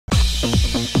Excited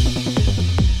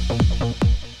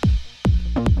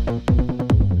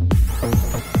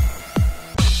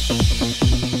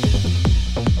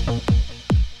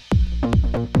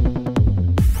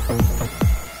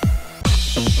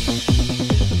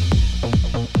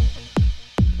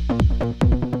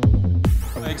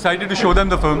to show them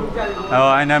the film,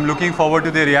 and I'm looking forward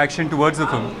to their reaction towards the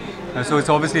film. So it's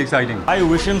obviously exciting. I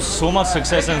wish him so much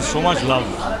success and so much love.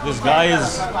 This guy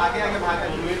is,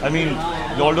 I mean,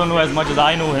 you all don't know as much as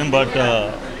I know him, but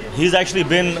he's actually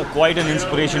been quite an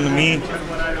inspiration to me,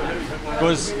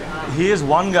 because he is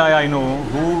one guy I know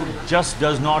who just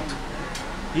does not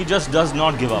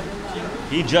give up.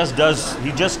 He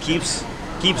just keeps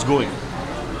going.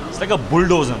 It's like a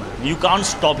bulldozer, man. You can't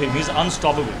stop him. He's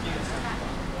unstoppable.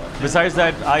 Besides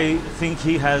that, I think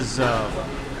he has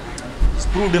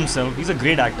proved himself. He's a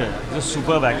great actor. He's a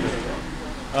superb actor.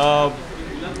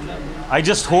 I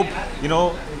just hope,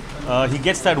 he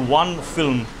gets that one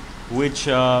film which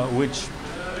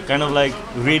kind of like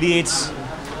radiates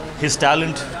his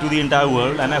talent to the entire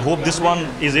world, and I hope this one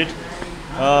is it.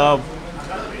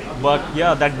 But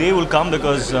yeah, that day will come,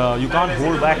 because you can't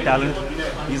hold back talent.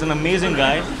 He's an amazing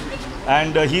guy.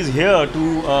 And he's here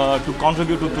to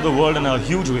contribute to the world in a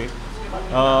huge way.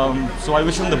 So I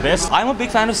wish him the best. I'm a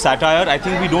big fan of satire. I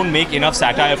think we don't make enough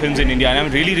satire films in India, and I'm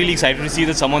really excited to see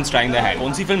that someone's trying their hand.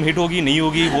 कौन सी film hit होगी नहीं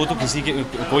होगी वो तो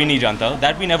कोई नहीं जानता.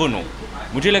 That we never know.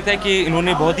 मुझे लगता है कि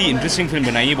इन्होंने बहुत ही इंटरेस्टिंग फिल्म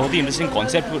बनाई है, बहुत ही इंटरेस्टिंग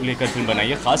कॉन्सेप्ट लेकर फिल्म बनाई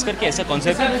है, खास करके ऐसा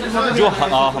कॉन्सेप्ट जो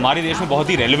हमारे देश में बहुत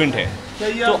ही रेलेवेंट है.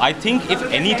 तो I think if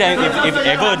any time if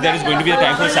ever there is going to be a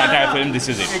time for satire film, this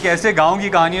is it. एक ऐसे गांव की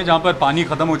कहानी है जहां पर पानी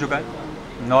ख़त्म हो चुका है,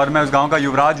 और मैं उस गांव का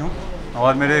युवराज हूं,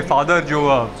 और मेरे फादर जो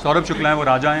सौरभ शुक्ला हैं वो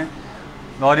राजा हैं,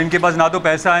 और इनके पास ना तो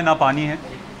पैसा है ना पानी है,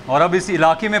 और अब इस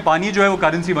इलाके में पानी जो है वो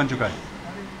करेंसी बन चुका है.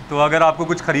 तो अगर आपको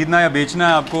कुछ ख़रीदना या बेचना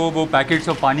है, आपको वो पैकेट्स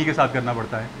ऑफ पानी के साथ करना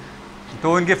पड़ता है.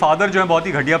 तो इनके फादर जो है बहुत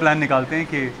ही घटिया प्लान निकालते हैं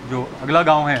कि जो अगला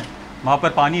गांव है वहाँ पर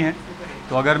पानी है,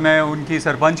 तो अगर मैं उनकी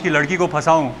सरपंच की लड़की को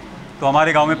फंसाऊँ तो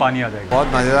हमारे गांव में पानी आ जाएगा. बहुत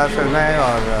मज़ेदार फिल्म है,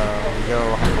 और जो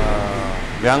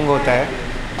व्यंग होता है,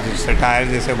 सटायर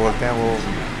जिसे बोलते हैं, वो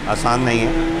आसान नहीं है.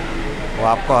 वो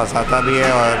आपको हंसाता भी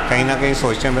है और कहीं ना कहीं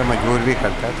सोचने में मजबूर भी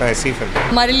करता है. तो ऐसी फिल्म है.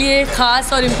 हमारे लिए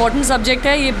ख़ास और इम्पोर्टेंट सब्जेक्ट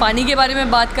है. ये पानी के बारे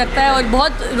में बात करता है और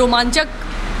बहुत रोमांचक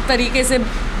तरीके से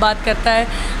बात करता है.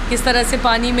 किस तरह से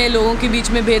पानी में लोगों के बीच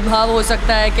में भेदभाव हो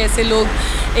सकता है, कैसे लोग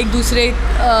एक दूसरे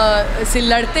से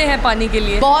लड़ते हैं पानी के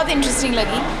लिए. बहुत इंटरेस्टिंग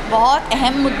लगी. बहुत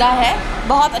अहम मुद्दा है.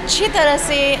 बहुत अच्छी तरह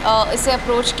से इसे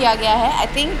अप्रोच किया गया है. आई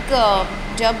थिंक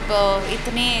जब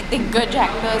इतने दिग्गज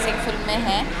एक्टर्स एक फिल्म में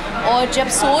हैं, और जब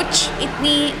सोच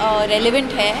इतनी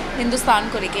रेलेवेंट है हिंदुस्तान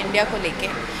को लेके, इंडिया को लेके,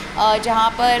 जहाँ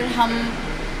पर हम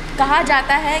कहा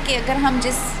जाता है कि अगर हम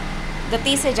जिस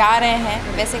गति से जा रहे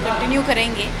हैं वैसे कंटिन्यू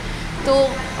करेंगे तो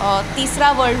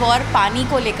तीसरा वर्ल्ड वॉर पानी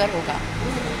को लेकर होगा.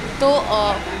 तो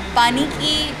पानी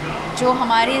की जो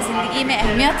हमारी ज़िंदगी में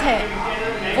अहमियत है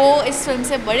वो इस फिल्म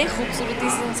से बड़ी खूबसूरती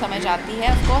से समझ आती है.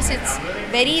 Of course it's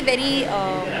very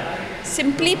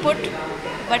simply put,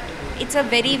 but it's a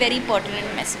very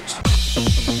pertinent message.